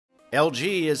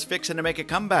LG is fixing to make a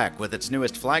comeback with its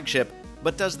newest flagship,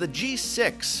 but does the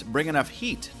G6 bring enough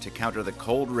heat to counter the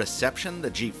cold reception the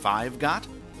G5 got?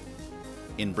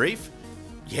 In brief,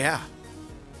 yeah.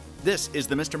 This is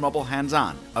the MrMobile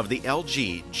hands-on of the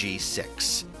LG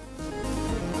G6.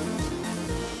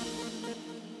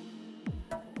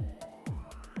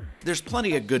 There's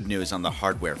plenty of good news on the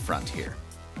hardware front here.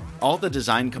 All the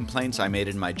design complaints I made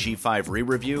in my G5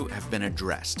 re-review have been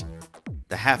addressed.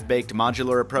 The half-baked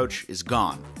modular approach is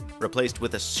gone, replaced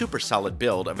with a super solid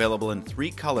build available in 3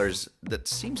 colors that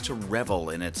seems to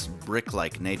revel in its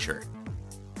brick-like nature.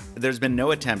 There's been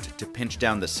no attempt to pinch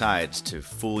down the sides to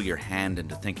fool your hand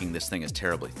into thinking this thing is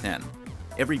terribly thin.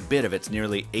 Every bit of its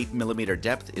nearly 8mm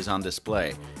depth is on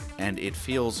display, and it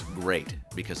feels great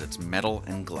because it's metal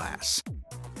and glass.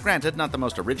 Granted, not the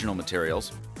most original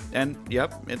materials, and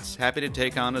yep, it's happy to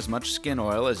take on as much skin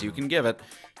oil as you can give it,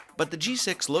 but the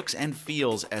G6 looks and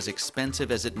feels as expensive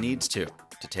as it needs to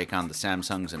take on the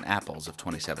Samsungs and Apples of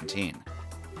 2017.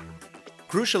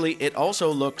 Crucially, it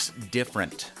also looks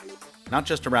different. Not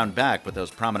just around back with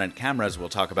those prominent cameras we'll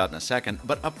talk about in a second,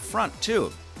 but up front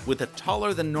too, with a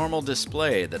taller than normal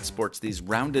display that sports these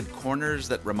rounded corners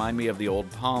that remind me of the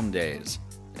old Palm days,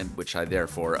 and which I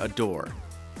therefore adore.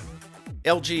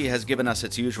 LG has given us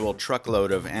its usual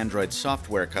truckload of Android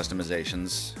software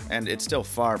customizations, and it's still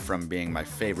far from being my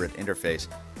favorite interface,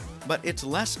 but it's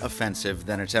less offensive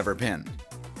than it's ever been.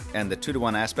 And the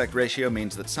 2:1 aspect ratio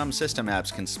means that some system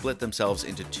apps can split themselves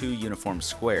into 2 uniform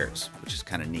squares, which is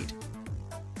kind of neat.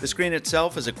 The screen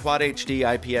itself is a Quad HD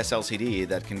IPS LCD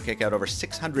that can kick out over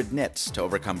 600 nits to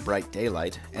overcome bright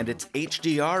daylight, and it's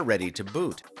HDR ready to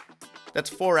boot. That's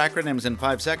 4 acronyms in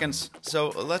 5 seconds, so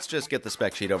let's just get the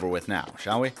spec sheet over with now,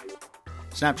 shall we?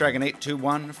 Snapdragon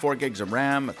 821, 4 gigs of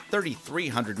RAM, a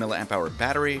 3300 mAh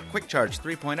battery, quick charge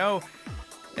 3.0.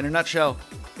 In a nutshell,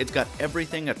 it's got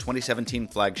everything a 2017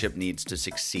 flagship needs to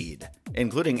succeed,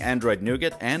 including Android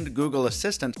Nougat and Google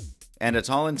Assistant, and it's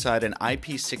all inside an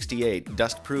IP68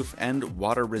 dust-proof and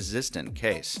water-resistant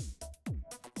case.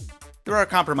 There are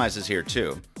compromises here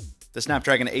too. The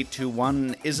Snapdragon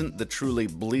 821 isn't the truly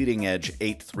bleeding-edge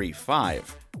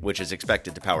 835, which is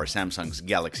expected to power Samsung's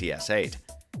Galaxy S8.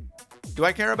 Do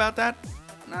I care about that?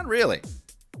 Not really.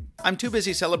 I'm too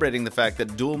busy celebrating the fact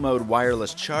that dual-mode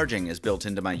wireless charging is built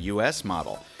into my US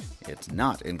model. It's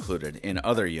not included in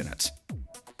other units.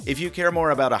 If you care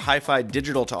more about a hi-fi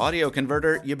digital-to-audio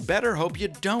converter, you better hope you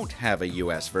don't have a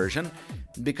US version,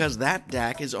 because that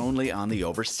DAC is only on the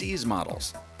overseas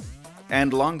models.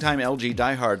 And longtime LG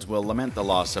diehards will lament the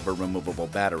loss of a removable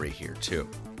battery here too.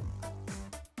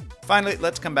 Finally,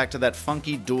 let's come back to that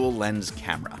funky dual-lens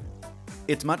camera.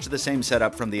 It's much the same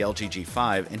setup from the LG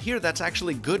G5, and here that's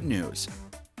actually good news.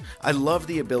 I love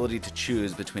the ability to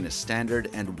choose between a standard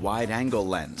and wide-angle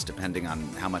lens depending on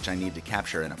how much I need to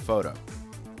capture in a photo.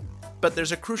 But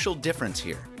there's a crucial difference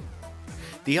here.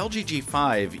 The LG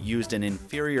G5 used an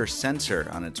inferior sensor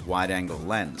on its wide-angle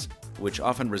lens, which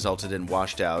often resulted in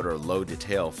washed-out or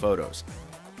low-detail photos.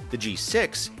 The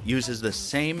G6 uses the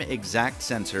same exact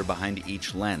sensor behind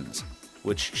each lens,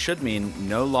 which should mean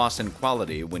no loss in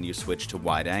quality when you switch to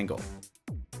wide-angle.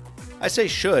 I say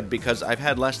should because I've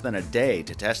had less than a day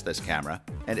to test this camera,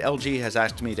 and LG has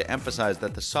asked me to emphasize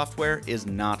that the software is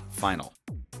not final.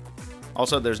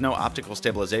 Also, there's no optical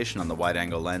stabilization on the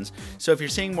wide-angle lens, so if you're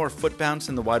seeing more foot bounce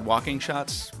in the wide walking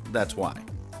shots, that's why.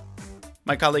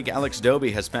 My colleague Alex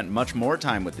Doby has spent much more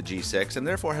time with the G6 and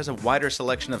therefore has a wider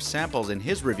selection of samples in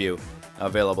his review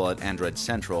available at Android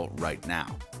Central right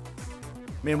now.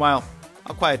 Meanwhile,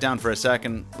 I'll quiet down for a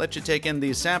second, let you take in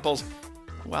these samples,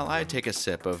 while I take a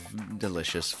sip of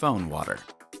delicious phone water.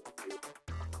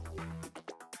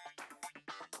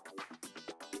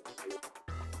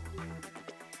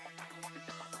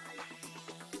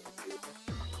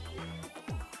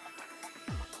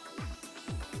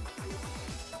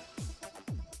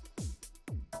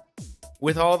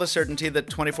 With all the certainty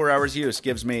that 24 hours use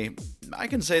gives me, I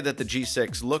can say that the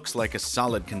G6 looks like a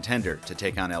solid contender to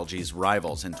take on LG's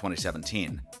rivals in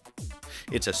 2017.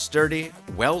 It's a sturdy,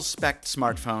 well-spec'd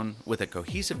smartphone with a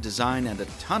cohesive design and a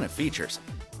ton of features.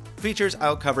 Features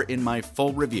I'll cover in my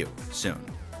full review soon.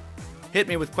 Hit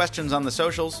me with questions on the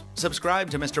socials, subscribe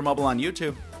to MrMobile on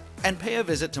YouTube, and pay a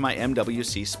visit to my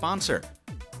MWC sponsor.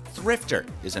 Thrifter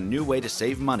is a new way to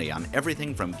save money on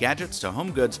everything from gadgets to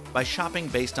home goods by shopping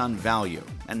based on value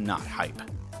and not hype.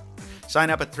 Sign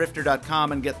up at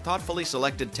thrifter.com and get thoughtfully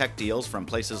selected tech deals from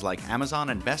places like Amazon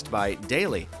and Best Buy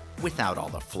daily without all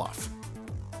the fluff.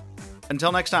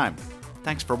 Until next time,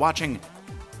 thanks for watching,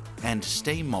 and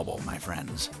stay mobile, my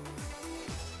friends.